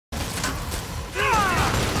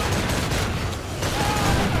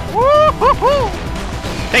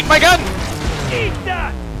Take my gun! Eat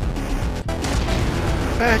that!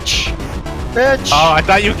 Bitch! Bitch! Oh, I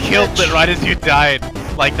thought you killed it right as you died.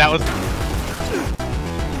 Like that was.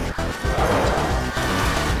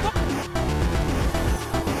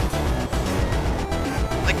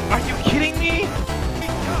 Like, are you kidding me?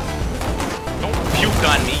 Don't puke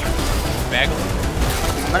on me, you bagel.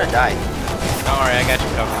 I'm gonna die. Don't worry, I got you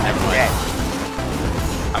covered. Never mind. Yeah.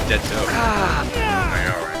 I'm dead too.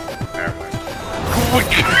 Never mind.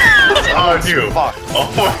 Oh, you. Fuck. Oh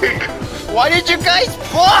my god. Why did you guys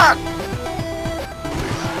block?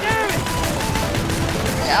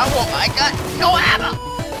 Yeah, well, I got no ammo.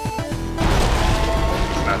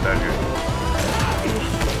 It's not that good.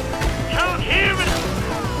 Can't hear it!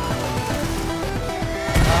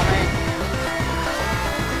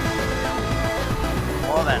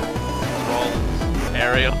 Well then. Roll.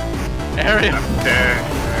 Ariel. Ariel. I'm dead.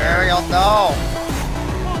 Ariel, no.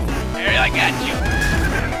 Ariel, I got you.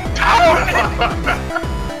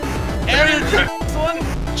 Ariel, this one.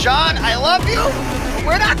 John, I love you.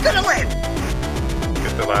 We're not gonna win.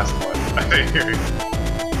 Get the last one. I hear you.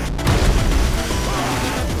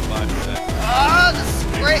 The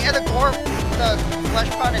spray and the gore, the flesh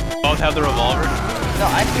pounded. Both have the revolver. No,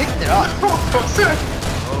 I picked it up. What's that?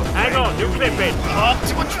 Hang on, you clip it! Oh,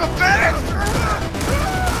 too much of a bad.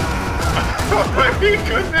 Oh my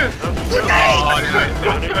goodness.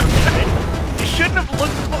 You shouldn't have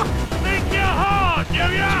looked. Think you're hard, you You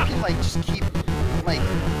can like just keep like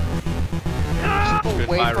keep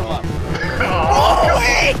away Goodbye, from Roll. us. Oh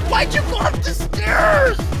wait! Why'd you go up the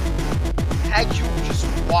stairs? Had you just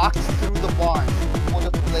walked through the barn, would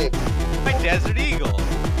have lived. My Desert Eagle.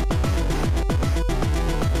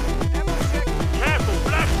 careful,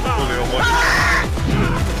 flash bomb! Julio, what?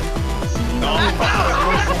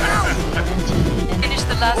 Finish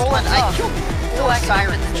the last Roland, one I off, killed so four I can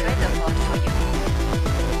open sirens. the trailer pod for you.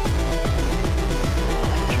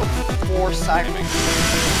 I killed 4 sirens.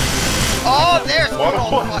 Oh, there's What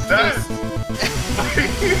one. was that?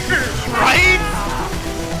 Right?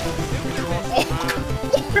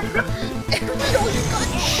 Ariel, you got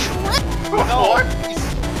shredded. What?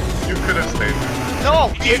 You could have stayed there. No,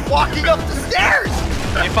 he's walking up the stairs.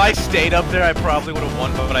 If I stayed up there, I probably would have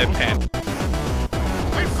won, but I panicked.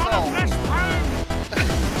 We've got a Oh. flash bomb!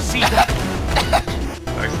 See that?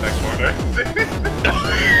 Next one,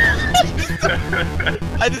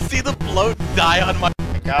 I just see the bloat die on my.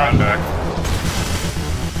 Run back.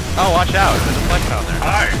 Oh, watch out! There's a deflection on there.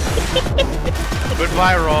 Hi.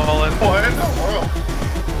 Goodbye, Roland. What in the world?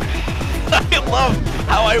 I love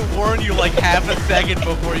how I warned you like half a second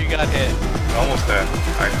before you got hit. Almost dead,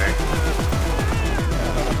 I think.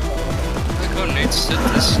 Who needs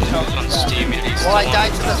this on Steam? Well, I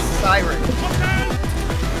died to the siren.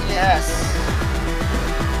 Yes.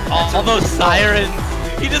 All those sirens.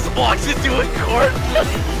 He just walks into a court.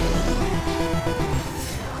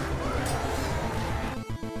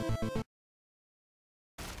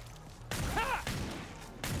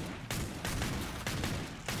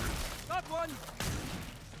 Got one!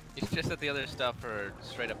 It's just that the other stuff are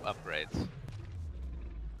straight up upgrades.